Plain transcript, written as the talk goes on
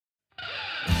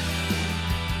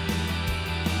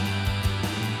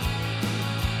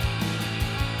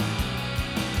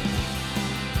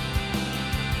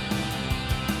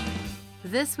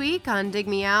This week on Dig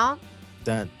Me Out,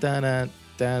 Dun, dun, dun,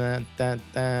 dun, dun,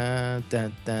 dun,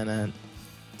 dun, dun, dun.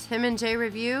 Tim and Jay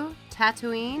review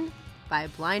Tatooine by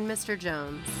Blind Mr.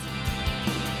 Jones.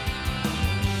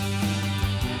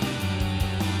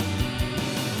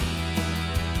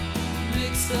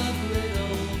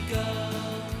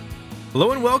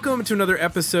 Hello and welcome to another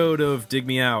episode of Dig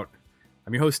Me Out.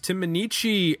 I'm your host, Tim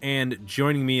Minichi, and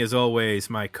joining me as always,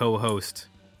 my co-host,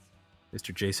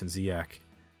 Mr. Jason Ziak.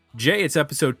 Jay, it's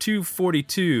episode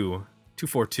 242,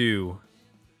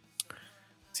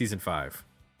 season 5.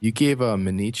 You gave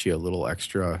Minichi a little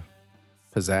extra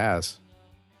pizzazz.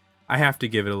 I have to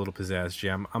give it a little pizzazz, Jay.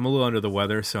 I'm a little under the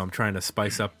weather, so I'm trying to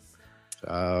spice up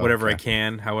whatever I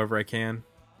can, however I can.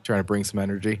 Trying to bring some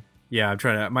energy. Yeah, I'm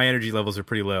trying to. My energy levels are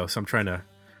pretty low, so I'm trying to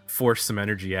force some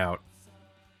energy out.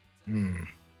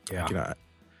 Yeah.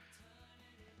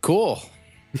 Cool.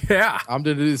 Yeah. I'm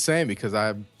going to do the same because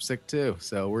I'm sick too.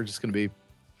 So we're just going to be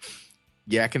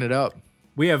yakking it up.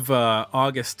 We have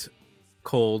August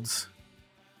colds,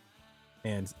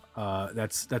 and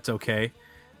that's okay.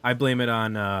 I blame it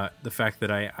on the fact that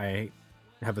I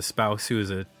have a spouse who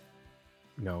is a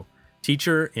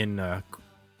teacher in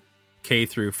K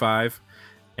through 5,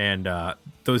 and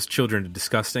those children are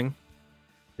disgusting.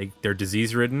 They're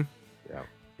disease ridden. Yeah.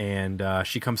 And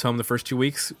she comes home the first 2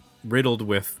 weeks riddled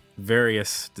with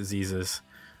various diseases,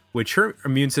 which her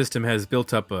immune system has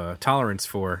built up a tolerance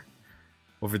for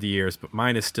over the years, but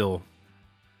mine is still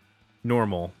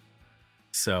normal.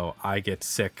 So I get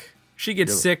sick. She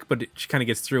gets sick, but she kind of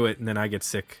gets through it, and then I get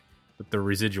sick with the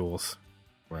residuals.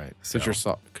 Right. So,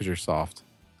 Because you're soft.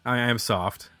 I am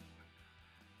soft.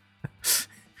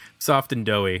 Soft and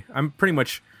doughy. I'm pretty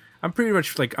much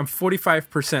like I'm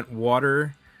 45%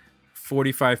 water,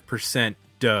 45%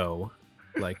 dough,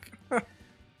 like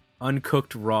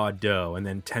uncooked raw dough, and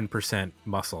then 10%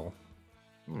 muscle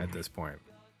at this point.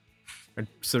 And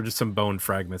so just some bone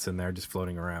fragments in there just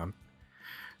floating around.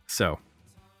 So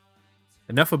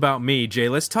enough about me, Jay.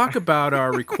 Let's talk about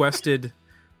our requested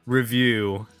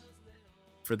review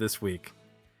for this week.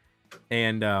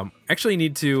 And actually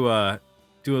need to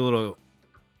do a little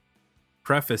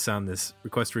preface on this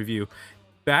request review.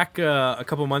 Back a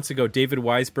couple months ago, David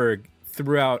Weisberg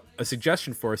threw out a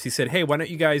suggestion for us. He said, hey, why don't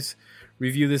you guys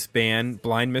review this band,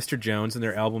 Blind Mr. Jones, and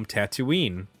their album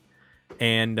Tatooine?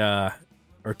 And, or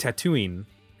Tatooine.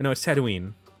 No, it's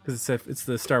Tatooine, because it's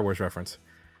the Star Wars reference.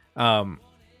 And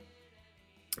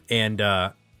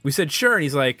we said, sure. And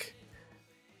he's like,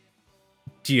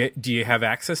 do you have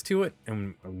access to it?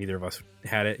 And neither of us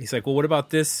had it. He's like, well, what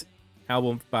about this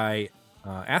album by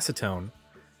Acetone?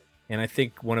 And I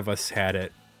think one of us had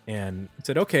it and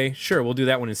said, okay, sure, we'll do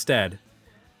that one instead.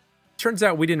 Turns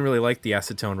out we didn't really like the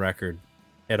Acetone record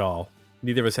at all.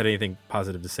 Neither of us had anything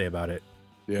positive to say about it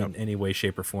in any way,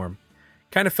 shape, or form.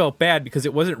 Kind of felt bad because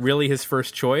it wasn't really his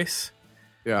first choice.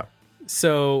 Yeah.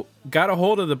 So got a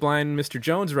hold of the Blind Mr.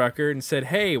 Jones record and said,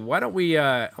 hey, why don't we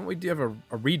do have a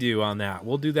redo on that?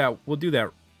 We'll do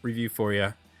that review for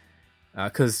you.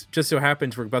 Because just so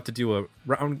happens we're about to do a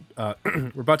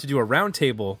round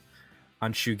table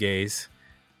on shoegaze,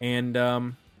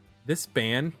 and this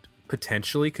band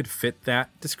potentially could fit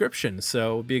that description. So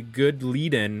it'll be a good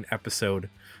lead-in episode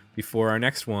before our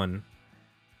next one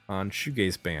on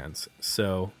shoegaze bands.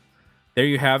 So there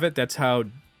you have it. That's how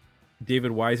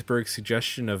David Weisberg's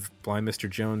suggestion of Blind Mr.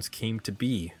 Jones came to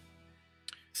be.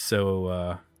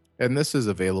 So and this is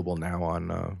available now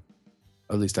on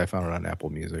at least I found it on Apple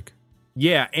Music.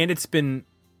 Yeah, and it's been,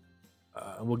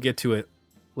 we'll get to it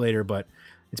later, but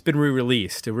it's been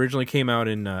re-released. It originally came out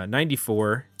in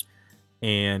 94,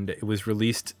 and it was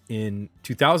released in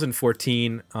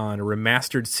 2014 on a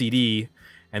remastered CD,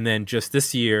 and then just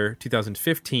this year,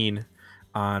 2015,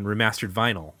 on remastered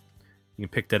vinyl. You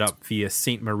can pick that up via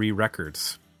St. Marie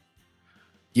Records.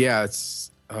 Yeah,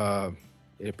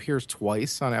 it appears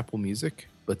twice on Apple Music,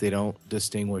 but they don't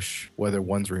distinguish whether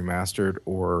one's remastered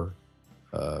or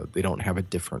they don't have a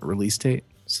different release date.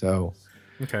 So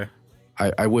okay,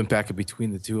 I went back in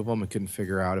between the two of them and couldn't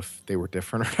figure out if they were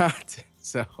different or not.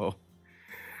 So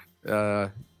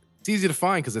it's easy to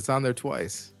find because it's on there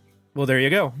twice. Well, there you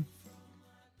go.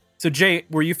 So Jay,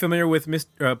 were you familiar with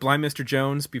Blind Mr.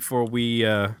 Jones before we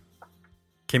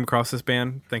came across this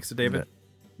band, thanks to David?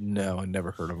 No, I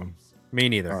never heard of them. Me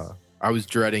neither. I was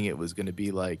dreading it was going to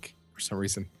be like, for some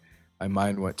reason, my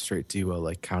mind went straight to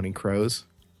like Counting Crows.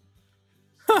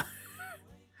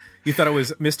 You thought it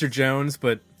was Mr. Jones,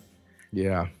 but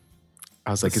yeah,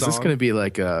 I was like, is this going to be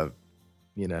like a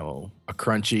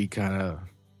crunchy kind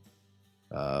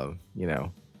of,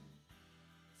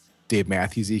 Dave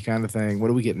Matthews-y kind of thing? What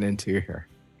are we getting into here?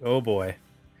 Oh boy,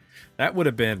 that would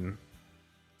have been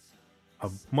a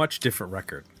much different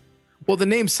record. Well, the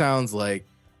name sounds like,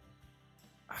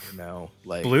 I don't know,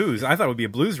 like Blues. I thought it would be a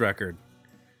blues record.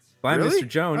 Blind Really? Mr.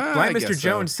 Jones. I Blind Mr. guess so.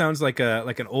 Jones sounds like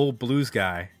an old blues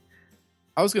guy.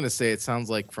 I was gonna say it sounds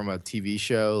like from a TV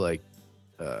show, like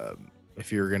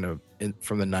if you were gonna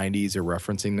from the '90s or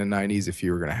referencing the '90s, if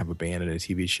you were gonna have a band in a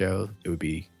TV show, it would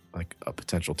be like a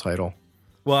potential title.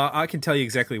 Well, I can tell you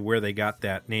exactly where they got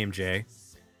that name, Jay,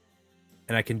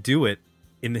 and I can do it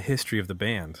in the history of the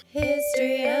band.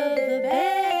 History of the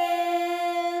band.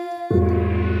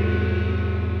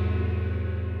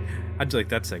 How'd you like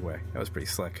that segue? That was pretty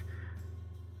slick.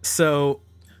 So,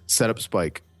 Set up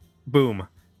Spike. boom.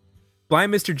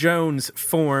 Blind Mr. Jones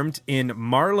formed in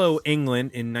Marlow,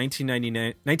 England in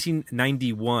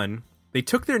 1991. They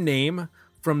took their name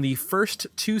from the first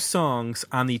two songs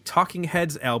on the Talking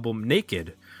Heads album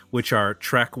Naked, which are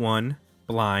track 1,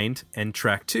 Blind, and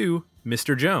track 2,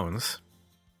 Mr. Jones.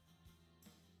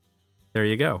 There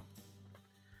you go.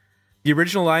 The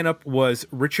original lineup was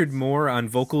Richard Moore on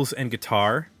vocals and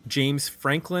guitar, James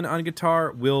Franklin on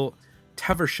guitar, Will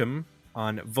Teversham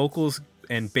on vocals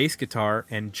and bass guitar,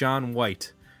 and John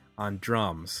White on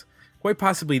drums. Quite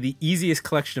possibly the easiest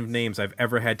collection of names I've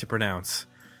ever had to pronounce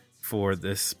for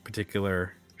this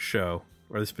particular show,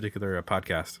 or this particular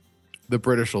podcast. The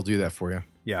British will do that for you.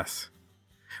 Yes.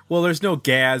 Well, there's no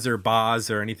Gaz or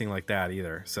Boz or anything like that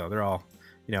either. So they're all,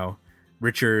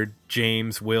 Richard,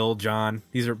 James, Will, John.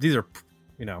 These are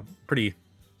pretty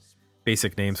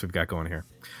basic names we've got going here.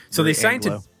 So Very they signed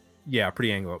Anglo. to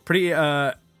pretty Anglo. Pretty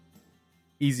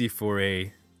easy for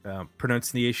a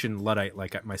pronunciation Luddite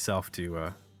like myself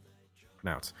to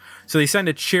pronounce. So they signed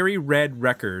to Cherry Red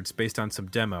Records based on some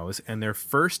demos, and their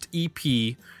first EP,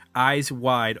 Eyes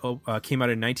Wide, came out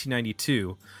in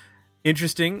 1992.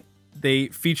 Interesting, they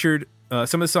featured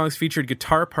some of the songs featured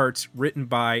guitar parts written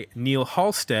by Neil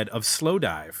Halstead of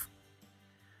Slowdive.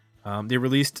 They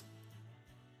released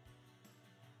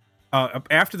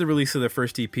after the release of their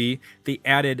first EP, they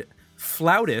added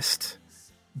flautist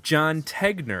John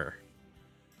Tegner,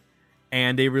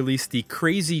 and they released the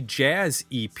Crazy Jazz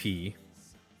EP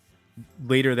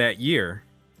later that year,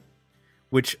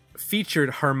 which featured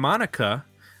harmonica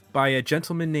by a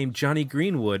gentleman named Johnny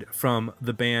Greenwood from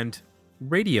the band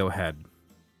Radiohead.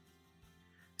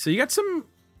 So you got some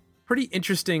pretty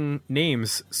interesting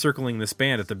names circling this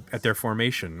band at their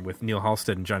formation with Neil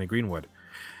Halstead and Johnny Greenwood.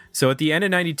 So at the end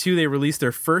of 92, they released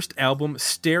their first album,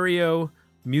 Stereo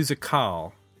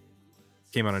Musical.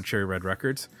 Came out on Cherry Red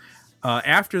Records.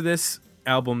 After this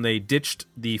album, they ditched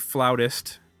the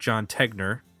flautist, John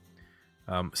Tegner.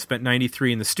 Spent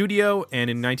 93 in the studio, and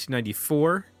in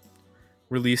 1994,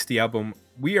 released the album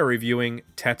we are reviewing,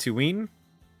 Tatooine.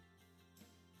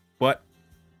 But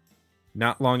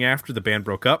not long after, the band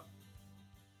broke up.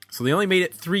 So they only made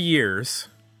it 3 years,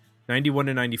 91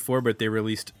 to 94, but they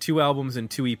released 2 albums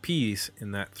and 2 EPs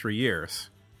in that 3 years.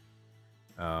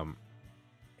 And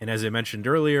as I mentioned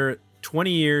earlier,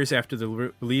 20 years after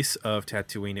the release of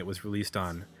Tatooine, it was released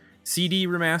on CD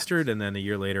remastered, and then a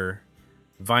year later,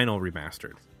 vinyl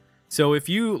remastered. So if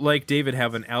you, like David,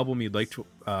 have an album you'd like to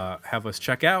have us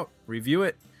check out, review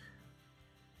it,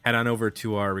 head on over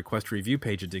to our request review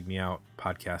page at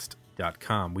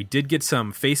digmeoutpodcast.com. We did get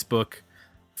some Facebook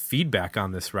feedback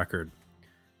on this record.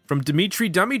 From Dimitri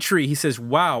Dummitry, he says,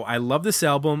 "Wow, I love this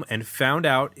album and found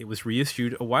out it was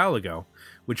reissued a while ago,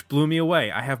 which blew me away.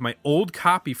 I have my old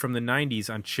copy from the 90s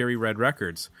on Cherry Red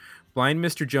Records. Blind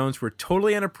Mr. Jones were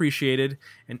totally unappreciated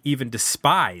and even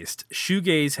despised.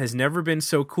 Shoegaze has never been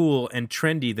so cool and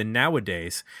trendy than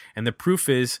nowadays, and the proof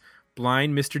is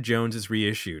Blind Mr. Jones is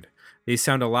reissued. They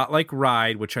sound a lot like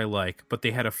Ride, which I like, but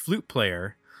they had a flute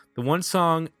player. The one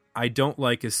song I don't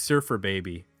like is Surfer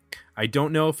Baby. I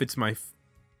don't know if it's my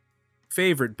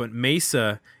favorite, but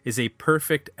Mesa is a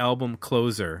perfect album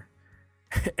closer.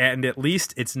 And at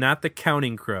least it's not the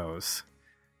Counting Crows."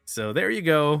 So there you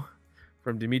go,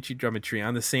 from Dimitri Dummitry,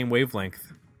 on the same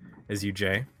wavelength as you,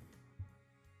 Jay.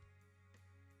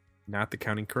 Not the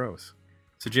Counting Crows.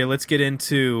 So, Jay, let's get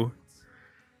into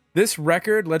this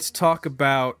record. Let's talk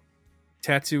about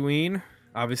Tatooine,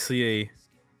 obviously a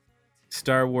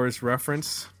Star Wars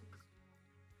reference.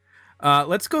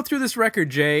 Let's go through this record,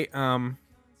 Jay.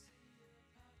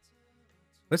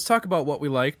 Let's talk about what we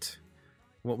liked,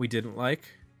 what we didn't like.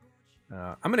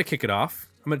 I'm going to kick it off.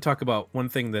 I'm going to talk about one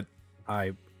thing that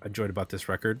I enjoyed about this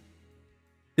record.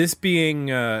 This being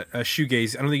a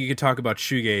shoegaze, I don't think you can talk about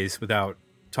shoegaze without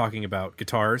talking about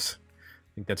guitars.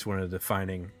 I think that's one of the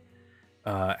defining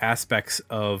aspects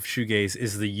of shoegaze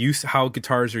is the use, how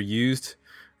guitars are used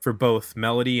for both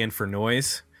melody and for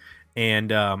noise.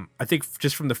 And I think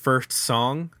just from the first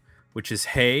song, which is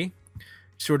Hey,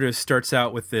 sort of starts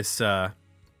out with this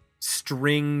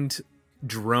stringed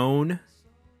drone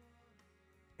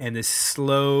and this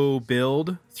slow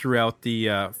build throughout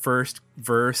the first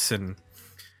verse and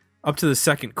up to the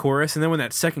second chorus. And then when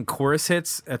that second chorus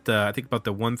hits at I think about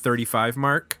the 135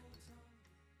 mark,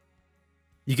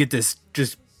 you get this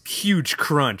just huge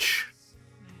crunch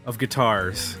of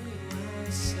guitars.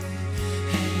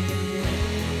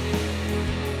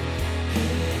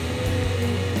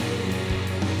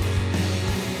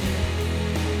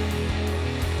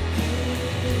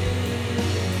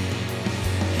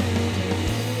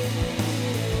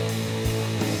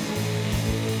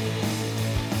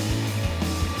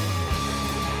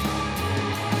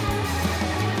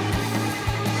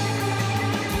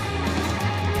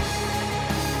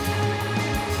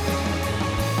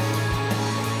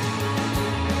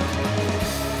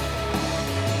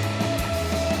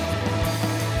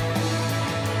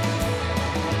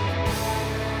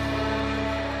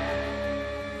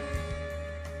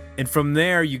 And from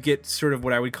there, you get sort of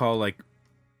what I would call like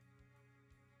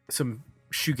some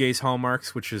shoegaze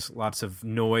hallmarks, which is lots of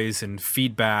noise and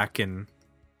feedback and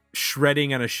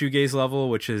shredding on a shoegaze level,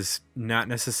 which is not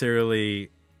necessarily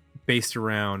based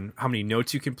around how many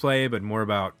notes you can play, but more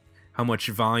about how much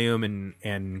volume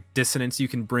and dissonance you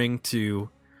can bring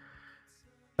to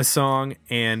a song.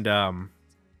 And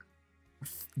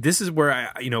this is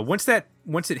where once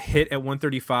it hit at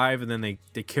 135 and then they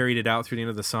carried it out through the end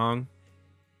of the song,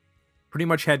 pretty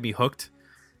much had me hooked,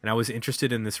 and I was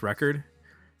interested in this record.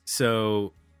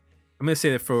 So I'm gonna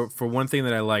say that for one thing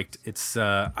that I liked, it's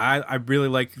I really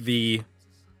like the,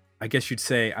 I guess you'd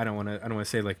say, I don't want to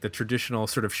say like the traditional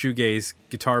sort of shoegaze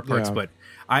guitar parts, but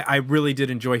I really did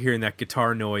enjoy hearing that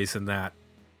guitar noise and that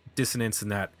dissonance and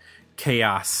that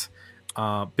chaos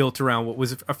built around what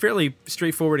was a fairly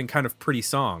straightforward and kind of pretty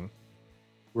song.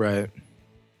 Right.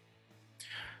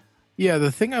 Yeah,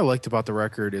 the thing I liked about the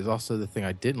record is also the thing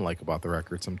I didn't like about the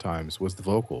record sometimes was the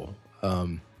vocal. At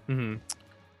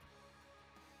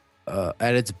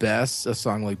its best, a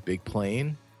song like Big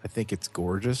Plane, I think it's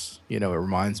gorgeous. It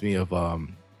reminds me of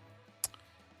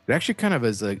it actually kind of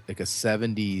is like a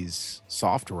 70s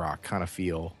soft rock kind of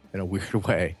feel in a weird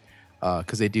way,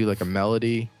 because they do like a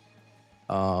melody,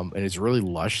 and it's really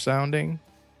lush sounding,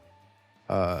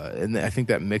 and I think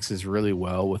that mixes really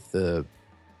well with the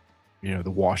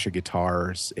wash of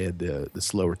guitars and the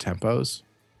slower tempos.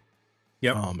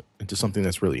 Yep. Into something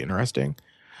that's really interesting.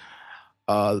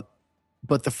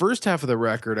 But the first half of the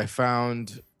record, I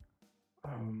found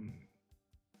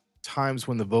times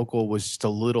when the vocal was just a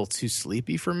little too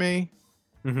sleepy for me.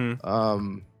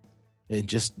 Mm-hmm. And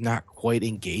just not quite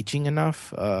engaging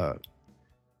enough. I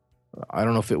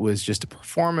don't know if it was just a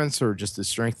performance or just the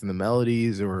strength in the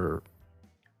melodies, or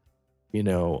I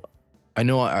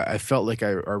know I felt like I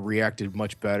reacted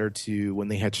much better to when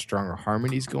they had stronger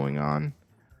harmonies going on.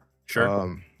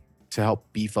 Sure. To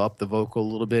help beef up the vocal a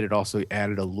little bit. It also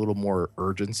added a little more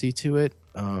urgency to it.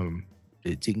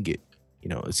 It didn't get,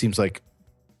 it seems like,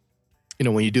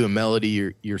 when you do a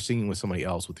melody, you're singing with somebody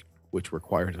else, which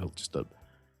requires just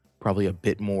probably a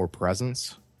bit more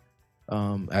presence.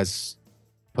 As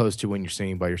opposed to when you're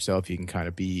singing by yourself, you can kind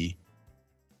of be,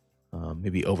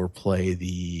 maybe overplay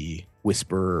the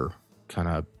whisper kind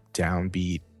of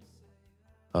downbeat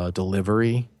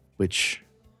delivery, which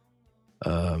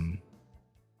I'm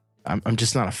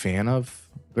just not a fan of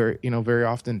very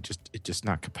often. It's just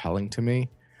not compelling to me.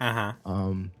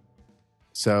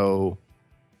 So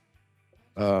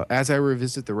as I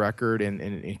revisit the record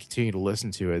and continue to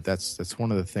listen to it, that's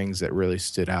one of the things that really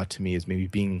stood out to me, is maybe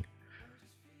being,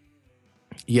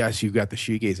 yes, you've got the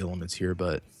shoegaze elements here,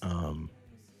 but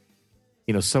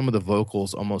some of the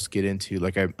vocals almost get into,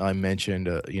 like I mentioned,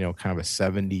 kind of a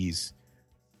 70s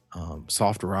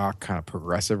soft rock, kind of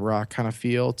progressive rock kind of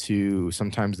feel, to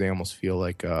sometimes they almost feel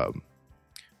like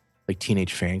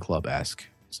Teenage Fan Club-esque.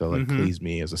 So like Please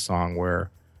Me is a song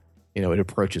where, it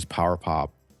approaches power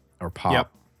pop or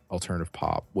pop, alternative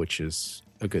pop, which is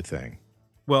a good thing.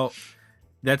 Well,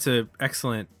 that's an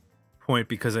excellent point,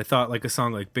 because I thought like a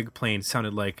song like Big Plane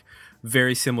sounded like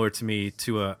very similar to me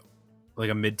to a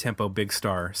mid-tempo Big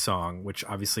Star song, which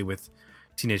obviously with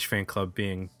Teenage Fan Club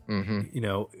being,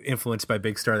 influenced by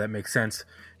Big Star, that makes sense,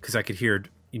 because I could hear,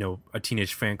 a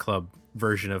Teenage Fan Club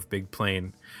version of Big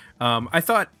Plane. I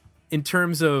thought in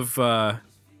terms of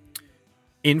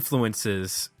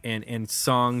influences and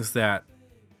songs that,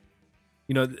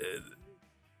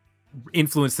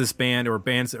 influenced this band, or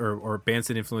bands or bands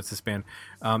that influenced this band,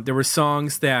 there were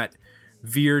songs that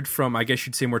veered from, I guess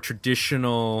you'd say, more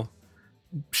traditional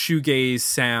shoegaze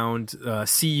sound.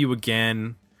 See You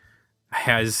Again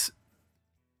has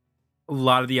a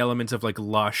lot of the elements of like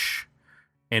lush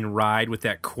and Ride with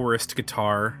that chorused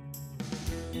guitar.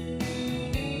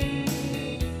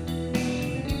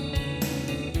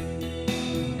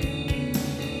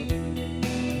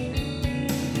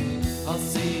 I'll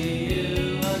see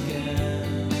you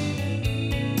again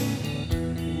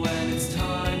when it's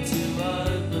time to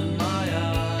open my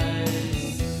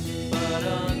eyes. But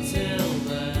until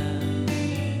then,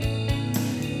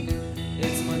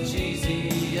 it's much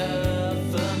easier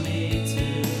for me to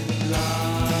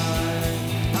lie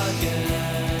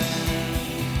again,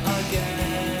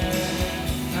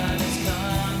 and it's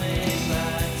coming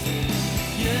back to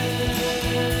you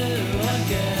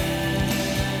again.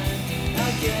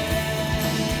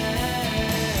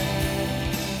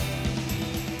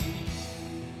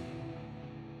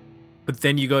 But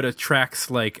then you go to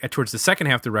tracks like towards the second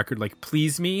half of the record, like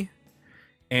Please Me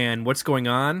and What's Going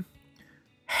On.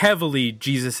 Heavily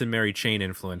Jesus and Mary Chain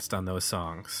influenced on those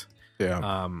songs.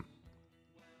 Yeah.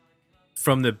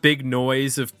 From the big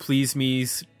noise of Please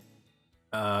Me's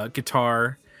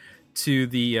guitar to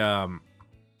the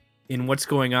in What's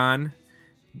Going On,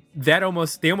 they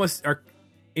almost are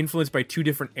influenced by two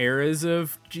different eras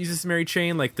of Jesus and Mary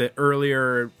Chain, like the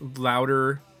earlier,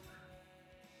 louder,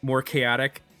 more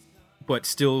chaotic, but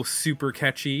still super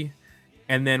catchy.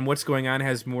 And then What's Going On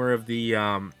has more of the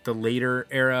later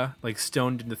era, like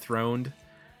Stoned and Dethroned,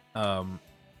 where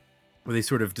they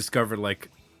sort of discovered like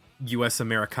U.S.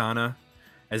 Americana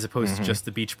as opposed to just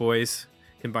the Beach Boys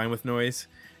combined with noise.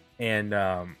 And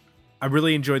I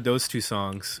really enjoyed those two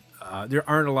songs. There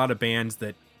aren't a lot of bands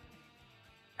that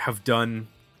have done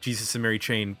Jesus and Mary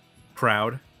Chain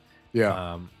proud.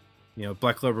 Yeah.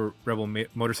 Black Rebel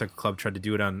Motorcycle Club tried to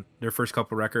do it on their first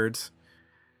couple records.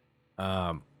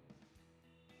 But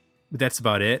that's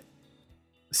about it.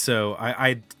 So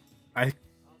I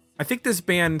think this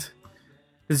band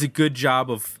does a good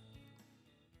job of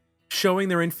showing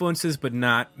their influences, but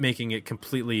not making it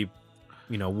completely,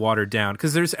 watered down.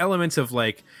 Because there's elements of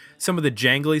like some of the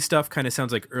jangly stuff kind of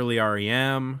sounds like early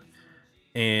REM,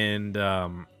 and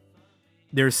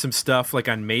there's some stuff like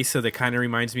on Mesa that kind of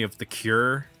reminds me of The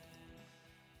Cure.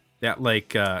 That like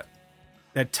that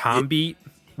tom beat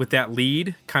with that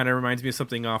lead kind of reminds me of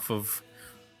something off of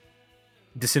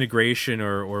Disintegration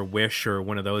or Wish or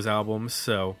one of those albums.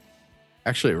 So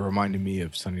Actually, it reminded me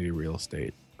of Sunny Day Real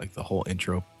Estate, like the whole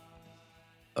intro.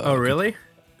 oh, really?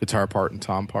 Guitar part and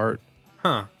tom part.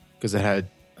 Huh. Because it had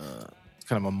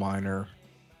kind of a minor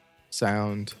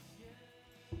sound.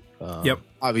 Yep.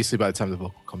 Obviously, by the time the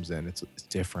vocal comes in, it's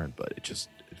different, but it felt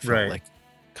Right. like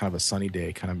kind of a sunny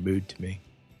day kind of mood to me.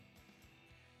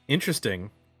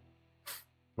 Interesting.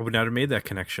 I would not have made that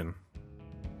connection.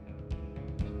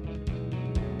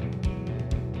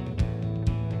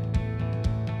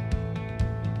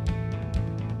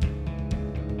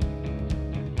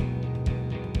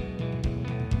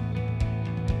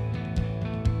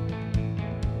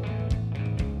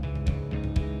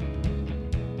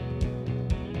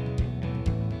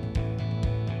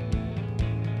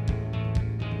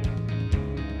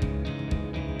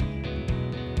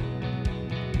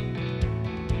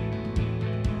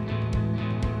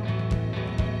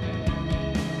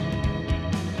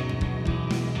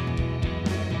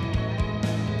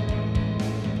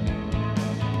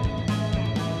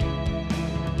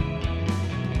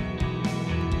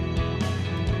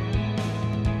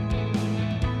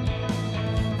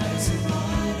 There's a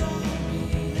light on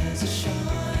me, there's a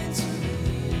shine to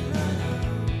me, and I know.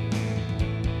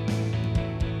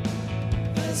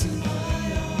 There's a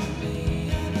light on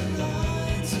me and a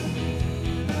light to me,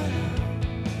 and I know.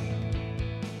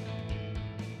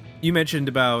 You mentioned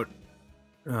about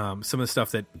some of the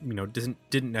stuff that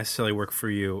didn't necessarily work for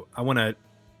you. I want to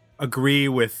agree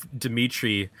with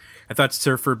Dimitri. I thought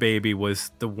Surfer Baby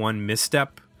was the one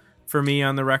misstep for me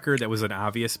on the record. That was an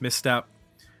obvious misstep.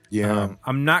 Yeah.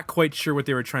 I'm not quite sure what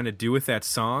they were trying to do with that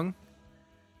song.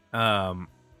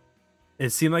 It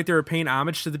seemed like they were paying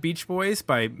homage to the Beach Boys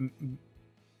by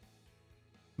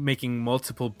making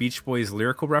multiple Beach Boys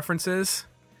lyrical references.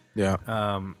 Yeah.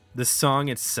 The song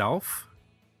itself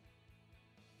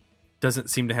doesn't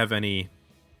seem to have any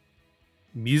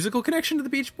musical connection to the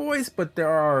Beach Boys, but there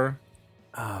are,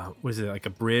 what is it, like a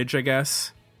bridge, I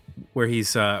guess, where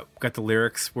he's got the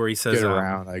lyrics where he says, Get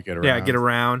around. I get around. Yeah, get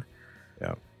around.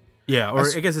 Yeah. Yeah, or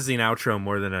I guess it's an outro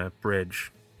more than a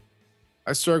bridge.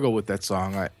 I struggle with that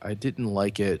song. I didn't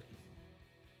like it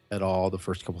at all the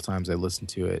first couple times I listened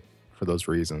to it for those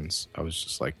reasons. I was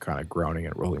just like kind of groaning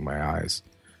and rolling my eyes.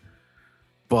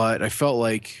 But I felt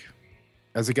like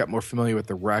as I got more familiar with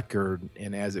the record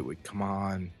and as it would come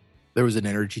on, there was an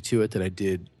energy to it that I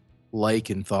did like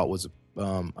and thought was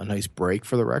a nice break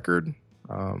for the record.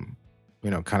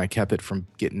 kind of kept it from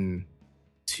getting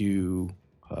too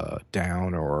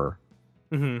down, or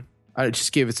Mm-hmm. I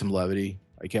just gave it some levity,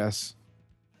 I guess.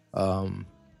 I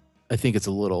think it's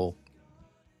a little,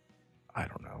 I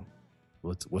don't know,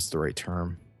 what's the right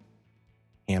term?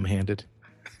 Ham-handed.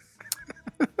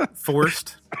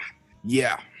 Forced.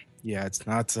 Yeah, it's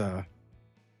not.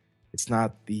 It's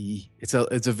not the. It's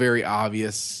a very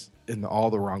obvious in all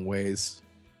the wrong ways.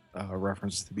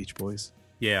 Reference to the Beach Boys.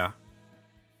 Yeah.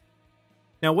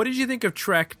 Now, what did you think of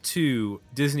Trek 2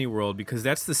 Disney World? Because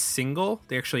that's the single.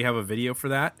 They actually have a video for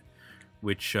that,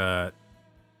 which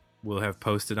we'll have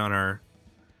posted on our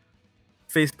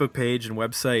Facebook page and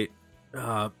website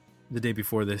the day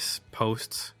before this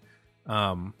posts.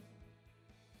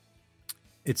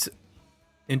 It's,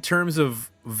 in terms of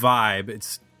vibe,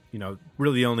 it's,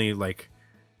 really only like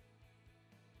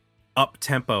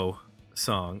up-tempo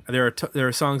song. There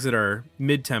are songs that are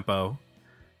mid-tempo,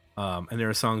 and there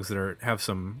are songs that have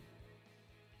some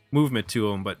movement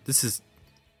to them, but this is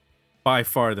by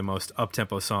far the most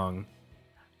up-tempo song.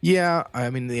 Yeah, I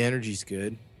mean the energy's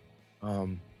good.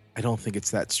 I don't think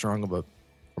it's that strong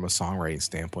from a songwriting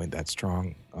standpoint. That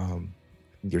strong.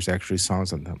 There's actually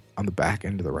songs on the back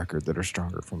end of the record that are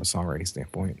stronger from a songwriting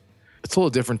standpoint. It's a little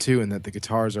different too in that the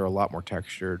guitars are a lot more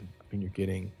textured. I mean, you're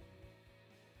getting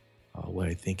what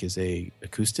I think is a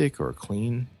acoustic or a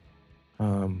clean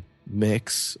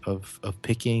mix of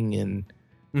picking, and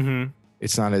Mm-hmm.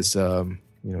 it's not as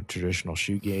traditional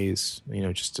shoegaze.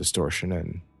 Just distortion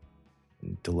and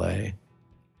delay.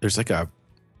 There's like a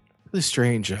really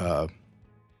strange the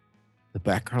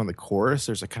background of the chorus.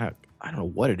 There's a kind of, I don't know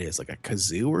what it is, like a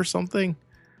kazoo or something.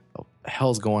 What the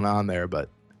hell's going on there? But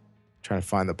trying to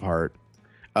find the part.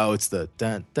 Oh, it's the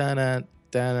dun dun dun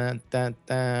dun dun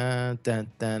dun dun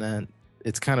dun dun.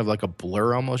 It's kind of like a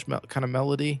Blur almost kind of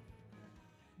melody,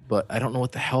 but I don't know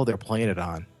what the hell they're playing it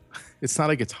on. It's not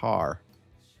a guitar.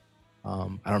 I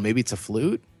don't know. Maybe it's a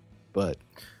flute, but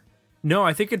No,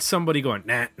 I think it's somebody going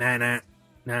nah nah nah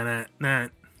nah nah nah.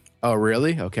 oh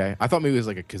really? Okay, I thought maybe it was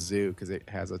like a kazoo because it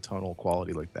has a tonal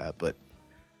quality like that. But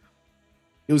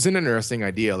it was an interesting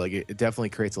idea. Like it definitely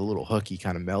creates a little hooky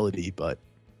kind of melody, but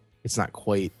it's not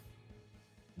quite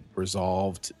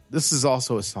resolved. This is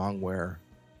also a song where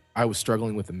I was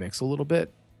struggling with the mix a little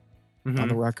bit on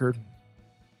the record.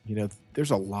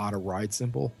 There's a lot of ride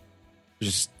cymbal.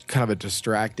 Just kind of a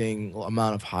distracting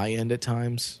amount of high end at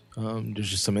times. There's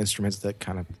just some instruments that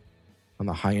kind of on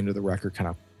the high end of the record kind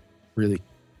of really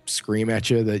scream at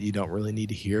you that you don't really need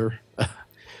to hear.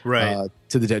 Right.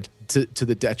 To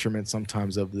the detriment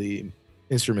sometimes of the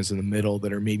instruments in the middle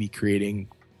that are maybe creating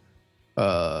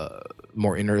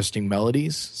more interesting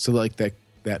melodies. So like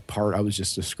that part I was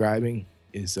just describing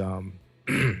is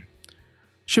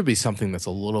should be something that's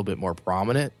a little bit more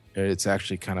prominent. It's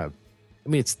actually kind of, I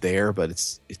mean, it's there, but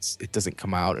it doesn't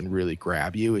come out and really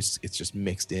grab you. It's just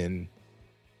mixed in,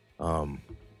 in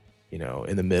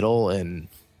the middle. And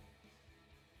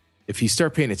if you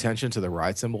start paying attention to the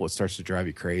ride cymbal, it starts to drive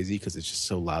you crazy because it's just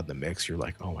so loud in the mix. You're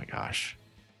like, oh my gosh,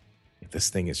 this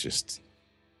thing is just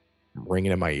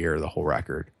ringing in my ear the whole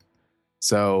record.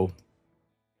 So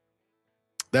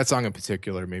that song in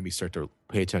particular made me start to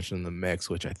pay attention to the mix,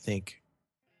 which I think,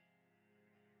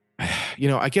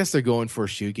 I guess they're going for a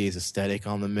shoegaze aesthetic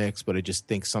on the mix, but I just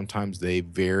think sometimes they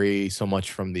vary so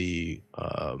much from the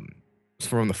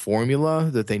formula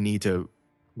that they need to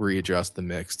readjust the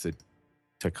mix to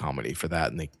comedy for that,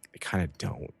 and they kind of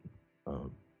don't.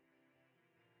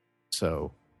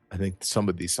 So I think some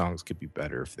of these songs could be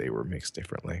better if they were mixed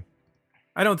differently.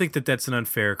 I don't think that that's an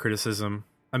unfair criticism.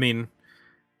 I mean,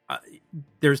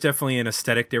 there's definitely an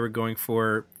aesthetic they were going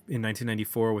for in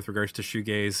 1994 with regards to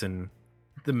shoegaze, and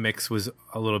the mix was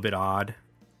a little bit odd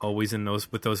always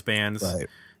with those bands. Right.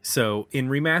 So in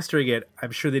remastering it,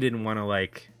 I'm sure they didn't want to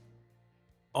like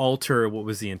alter what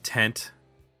was the intent.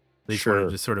 They just wanted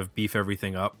to sort of beef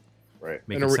everything up, Right.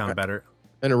 make it sound better.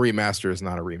 And a remaster is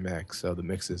not a remix, so the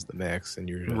mix is the mix, and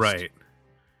you're just Right.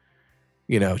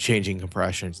 Changing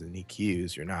compressions and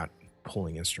EQs. You're not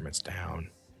pulling instruments down.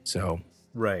 So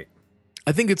Right.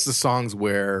 I think it's the songs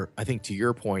where, I think to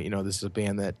your point, this is a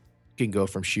band that can go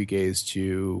from shoegaze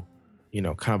to,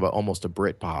 kind of almost a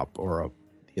Britpop or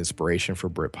the inspiration for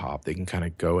Britpop. They can kind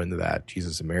of go into that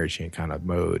Jesus and Mary Chain kind of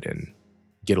mode and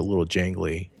get a little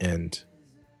jangly, and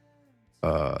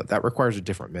that requires a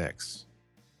different mix.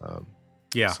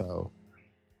 Yeah. So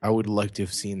I would like to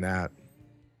have seen that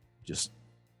just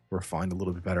refined a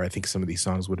little bit better. I think some of these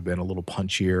songs would have been a little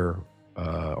punchier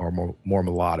or more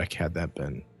melodic had that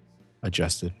been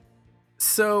adjusted.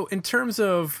 So in terms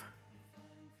of,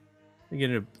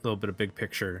 getting a little bit of big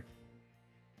picture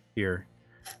here,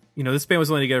 this band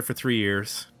was only together for 3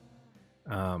 years.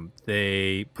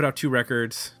 They put out 2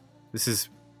 records. This is,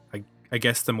 I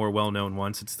guess, the more well-known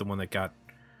one, since it's the one that got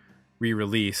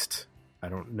re-released. I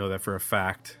don't know that for a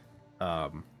fact.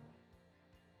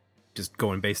 Just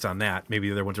going based on that, maybe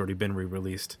the other one's already been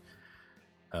re-released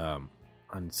on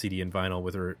CD and vinyl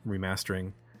with a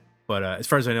remastering. But as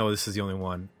far as I know, this is the only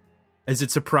one. Is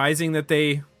it surprising that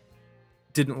they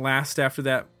didn't last after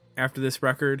this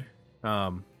record?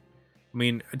 I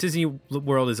mean, Disney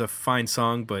World is a fine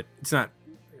song, but it's not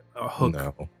a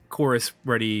hook chorus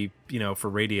ready, for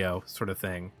radio sort of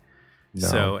thing. No.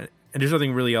 So, and there's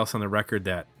nothing really else on the record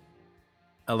that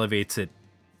elevates it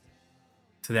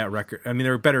to that record. I mean,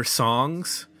 there are better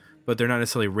songs, but they're not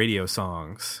necessarily radio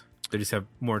songs. They just have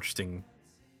more interesting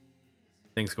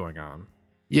things going on.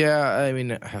 Yeah, I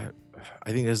mean, I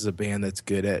think this is a band that's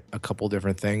good at a couple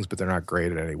different things, but they're not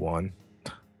great at any one,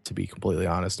 to be completely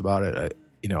honest about it.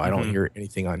 I don't hear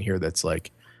anything on here that's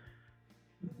like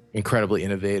incredibly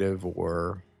innovative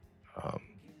or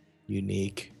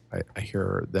unique. I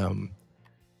hear them,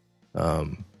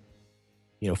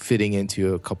 fitting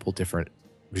into a couple different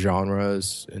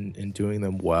genres and doing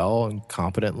them well and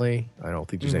competently. I don't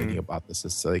think there's anything about this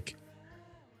that's like,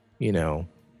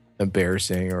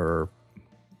 embarrassing or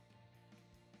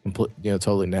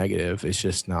totally negative. It's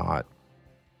just not,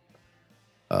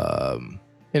 and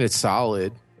it's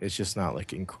solid. It's just not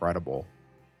like incredible.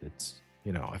 It's,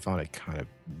 I found it kind of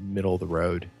middle of the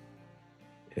road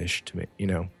ish to me,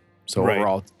 so Right.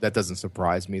 Overall, that doesn't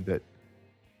surprise me that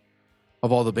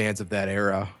of all the bands of that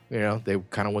era, they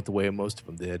kind of went the way most of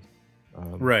them did.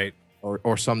 Right.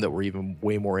 Or some that were even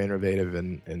way more innovative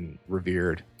and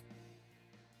revered.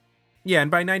 Yeah,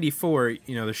 and by 94,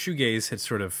 the shoegaze had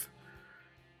sort of,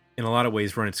 in a lot of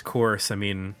ways, run its course. I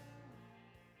mean,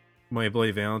 My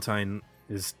Bloody Valentine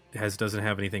doesn't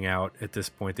have anything out at this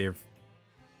point.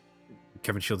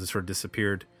 Kevin Shields has sort of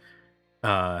disappeared.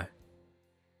 Ride,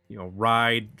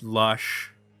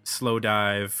 Lush, Slow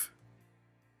Dive,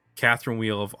 Catherine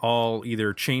Wheel have all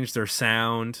either changed their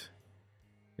sound.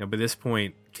 By this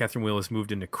point, Catherine Wheel has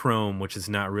moved into Chrome, which is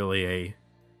not really a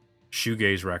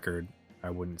shoegaze record. I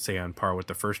wouldn't say on par with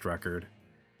the first record.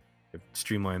 They've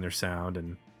streamlined their sound,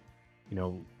 and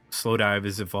Slow Dive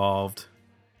has evolved.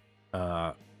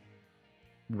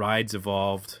 Ride's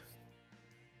evolved.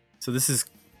 So this is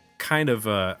kind of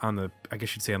on the, I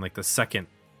guess you'd say, on like the second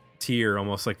tier,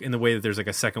 almost like in the way that there's like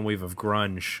a second wave of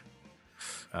grunge.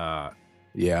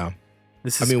 Yeah.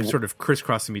 This is sort of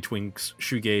crisscrossing between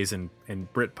shoegaze and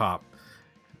Britpop.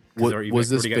 Was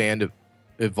this band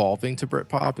evolving to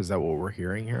Britpop? Is that what we're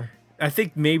hearing here? I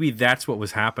think maybe that's what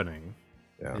was happening.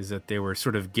 Yeah. Is that they were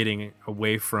sort of getting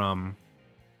away from.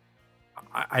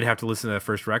 I'd have to listen to that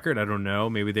first record. I don't know.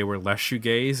 Maybe they were less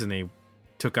shoegaze and they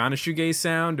took on a shoegaze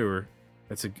sound, or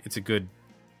it's a good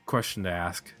question to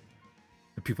ask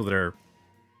the people that are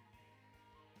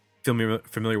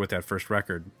familiar with that first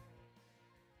record.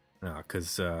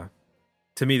 Because to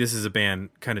me, this is a band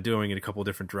kind of doing it a couple of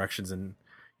different directions, and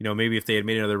maybe if they had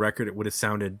made another record, it would have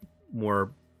sounded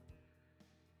more,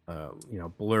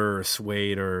 Blur or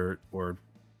Suede or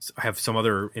have some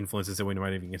other influences that we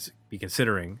might even be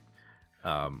considering.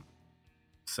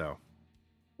 So,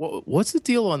 what's the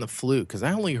deal on the flute? Because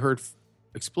I only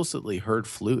explicitly heard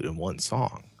flute in one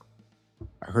song.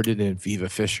 I heard it in Viva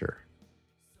Fisher.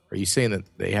 Are you saying that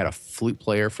they had a flute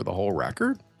player for the whole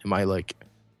record? Am I like,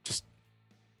 just,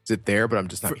 is it there, but I'm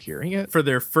just not hearing it? For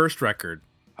their first record.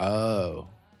 Oh,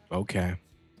 okay.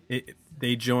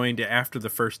 They joined after the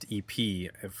first EP,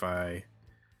 if I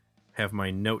have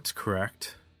my notes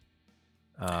correct.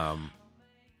 I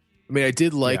mean, I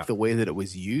did like the way that it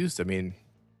was used. I mean,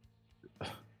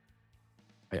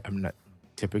 I'm not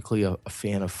typically a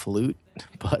fan of flute,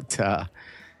 but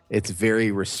it's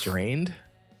very restrained.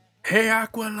 Hey,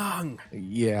 Aqualung!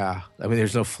 Yeah. I mean,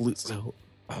 there's no flute solo.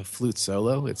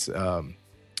 It's a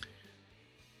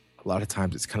lot of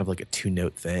times it's kind of like a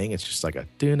 2-note thing. It's just like a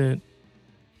dun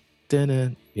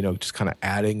dun, just kind of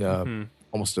adding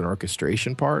almost an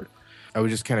orchestration part. I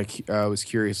was just kind of was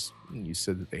curious when you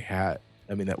said that they had.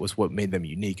 I mean, that was what made them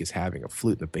unique, is having a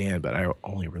flute in the band, but I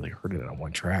only really heard it on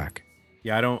one track.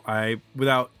 Yeah,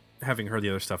 without having heard the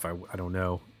other stuff, I don't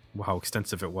know how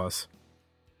extensive it was.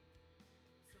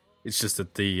 It's just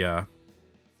that the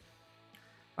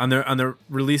on the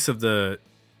release of the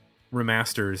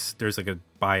remasters, there's like a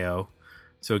bio,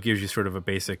 so it gives you sort of a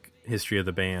basic history of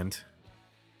the band.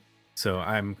 So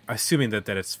I'm assuming that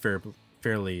it's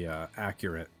fairly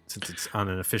accurate since it's on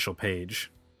an official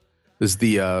page. Does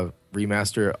the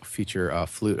remaster feature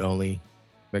flute-only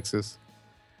mixes?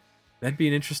 That'd be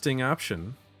an interesting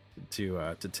option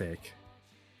to take.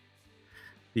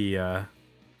 the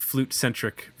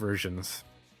flute-centric versions.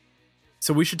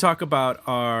 So we should talk about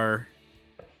our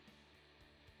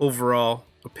overall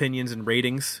opinions and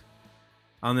ratings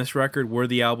on this record. Were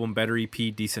the album better EP,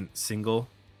 decent single?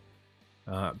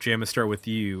 Jay, I'm gonna start with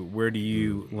you. Where do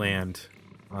you land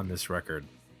on this record?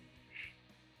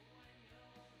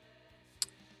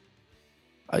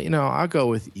 I'll go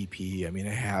with EP. I mean,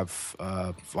 I have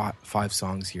five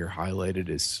songs here highlighted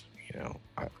as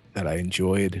that I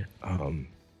enjoyed.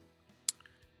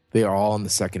 They are all in the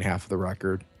second half of the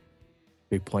record.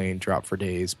 Big Plane, Drop for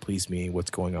Days, Please Me,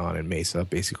 What's Going On, and Mesa.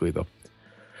 Basically,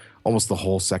 almost the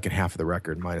whole second half of the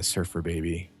record, minus Surfer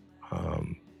Baby.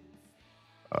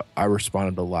 I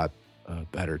responded a lot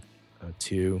better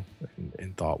too,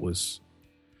 and thought was,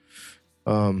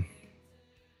 a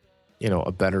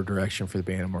better direction for the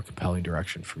band, a more compelling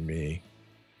direction for me.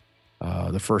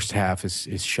 The first half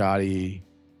is shoddy.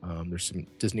 There's some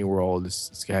Disney World.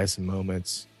 This guy has some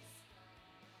moments.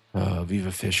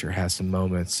 Viva Fisher has some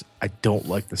moments. I don't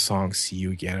like the song "See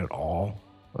You Again" at all.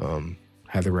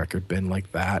 Had the record been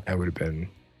like that, I would have been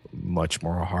much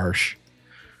more harsh.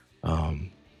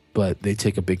 But they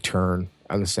take a big turn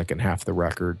on the second half of the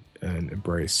record and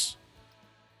embrace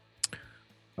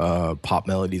pop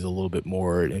melodies a little bit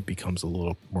more, and it becomes a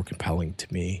little more compelling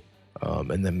to me.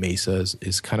 And then Mesa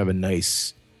is kind of a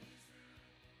nice.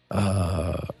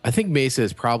 I think Mesa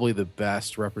is probably the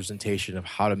best representation of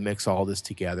how to mix all this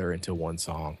together into one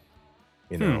song.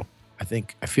 I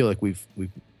feel like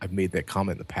I've made that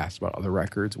comment in the past about other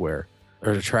records where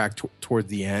there's a track toward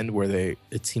the end where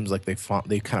it seems like they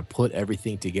kind of put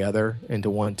everything together into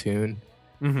one tune,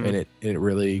 and it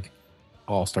really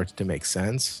all starts to make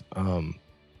sense. And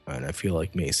I feel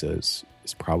like Mesa is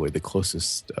probably the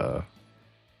closest to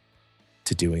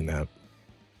doing that.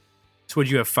 So would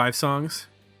you have 5 songs?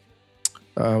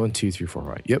 1, 2, 3, 4,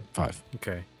 5. Yep, 5.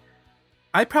 Okay.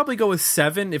 I'd probably go with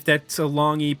 7 if that's a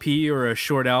long EP or a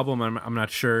short album. I'm not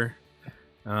sure.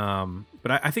 But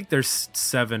I think there's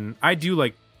 7. I do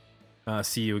like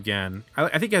See You Again.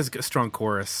 I think it has a strong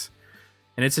chorus.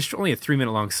 And it's only a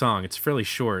 3-minute long song. It's fairly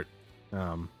short.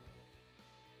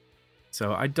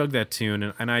 So I dug that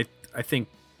tune. And I think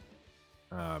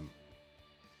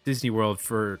Disney World,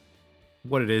 for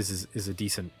what it is a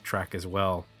decent track as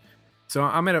well. So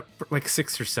I'm at like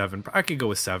 6 or 7. I could go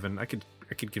with 7. I could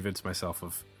convince myself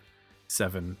of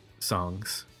 7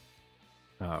 songs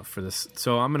for this.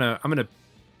 So I'm gonna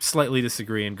slightly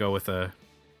disagree and go with I'm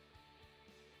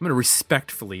gonna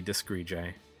respectfully disagree,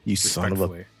 Jay. You son of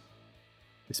a...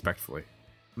 Respectfully.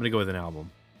 I'm gonna go with an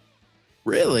album.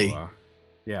 Really? So,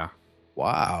 yeah.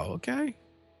 Wow. Okay.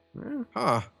 Yeah.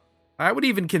 Huh. I would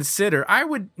even consider. I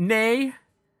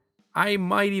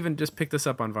might even just pick this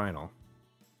up on vinyl.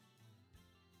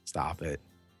 Stop it.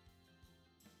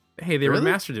 Hey, they Really?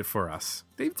 remastered it for us.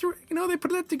 They they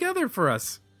put that together for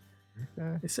us.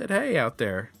 Okay. They said, "Hey, out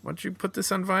there, why don't you put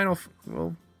this on vinyl?"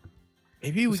 Well,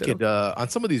 Maybe we So- could, on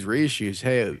some of these reissues,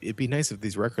 hey, it'd be nice if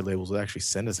these record labels would actually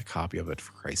send us a copy of it,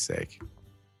 for Christ's sake.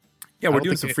 yeah, I we're don't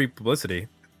doing think some it- free publicity.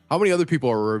 How many other people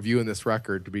are reviewing this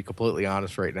record, to be completely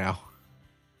honest right now?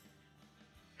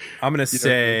 I'm gonna You know-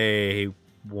 say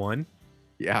 1.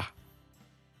 Yeah.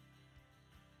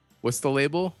 What's the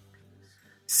label?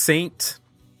 Saint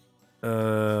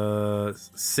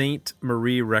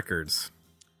Marie Records.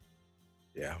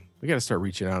 Yeah. We got to start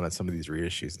reaching out on some of these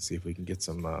reissues and see if we can get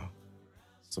some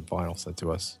vinyl sent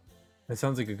to us. That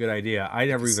sounds like a good idea. I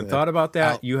never Just, even thought about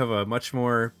that. I'll- You have a much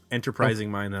more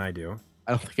enterprising mind than I do.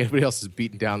 I don't think anybody else is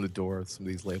beating down the door of some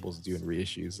of these labels doing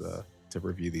reissues to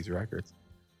review these records.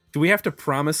 Do we have to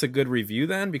promise a good review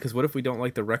then? Because what if we don't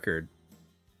like the record?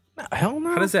 No, hell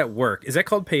no. How does that work? Is that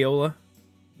called payola?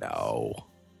 No.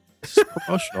 It's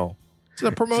promotional. It's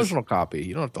a promotional copy.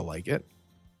 You don't have to like it.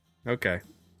 Okay.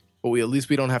 But at least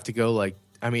we don't have to go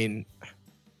in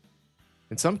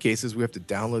some cases we have to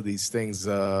download these things,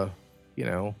 on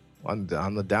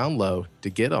the download to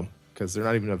get them because they're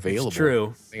not even available. It's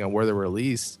true. Depending on where they're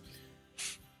released.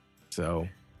 So,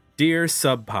 Dear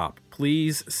Sub Pop,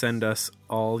 please send us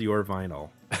all your vinyl.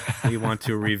 We want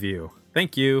to review.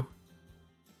 Thank you.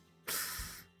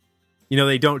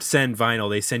 They don't send vinyl.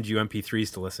 They send you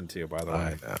MP3s to listen to, by the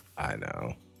way. I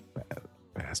know.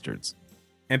 Bastards.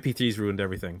 MP3s ruined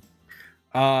everything.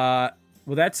 Well,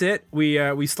 that's it.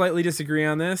 We slightly disagree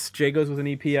on this. Jay goes with an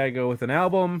EP. I go with an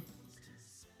album.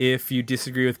 If you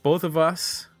disagree with both of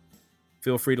us,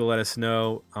 feel free to let us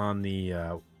know on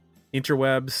the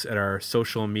interwebs at our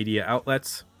social media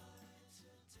outlets.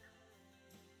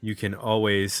 You can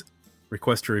always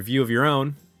request a review of your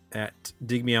own at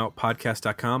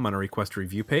digmeoutpodcast.com on our request a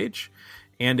review page.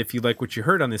 And if you like what you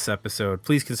heard on this episode,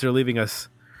 please consider leaving us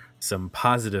some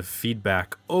positive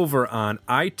feedback over on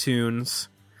iTunes.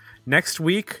 Next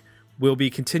week, we'll be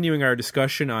continuing our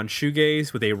discussion on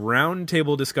shoegaze with a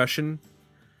roundtable discussion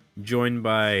joined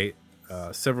by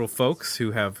several folks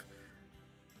who have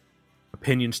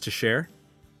opinions to share.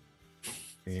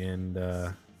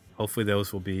 And hopefully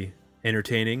those will be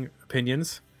entertaining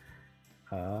opinions.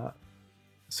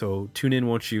 So tune in,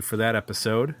 won't you, for that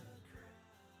episode.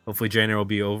 Hopefully January will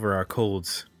be over our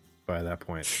colds by that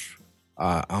point.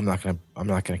 I'm not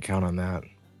gonna count on that.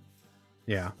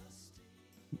 Yeah.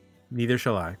 Neither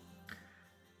shall I.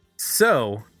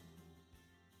 So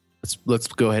Let's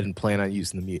go ahead and plan on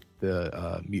using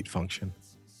the mute function.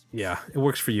 yeah, it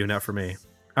works for you, not for me.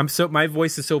 My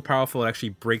voice is so powerful it actually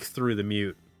breaks through the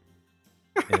mute.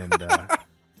 And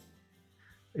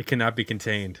it cannot be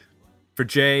contained. For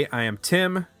Jay, I am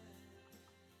Tim.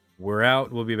 We're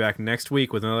out. We'll be back next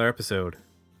week with another episode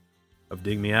of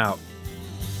Dig Me Out.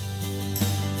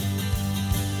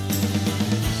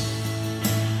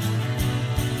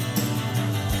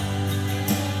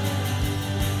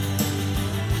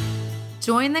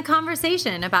 Join the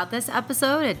conversation about this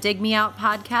episode at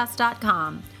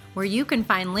digmeoutpodcast.com, where you can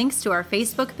find links to our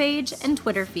Facebook page and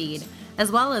Twitter feed,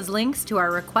 as well as links to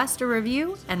our request a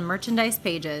review and merchandise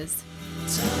pages.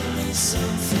 Tell me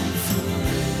something.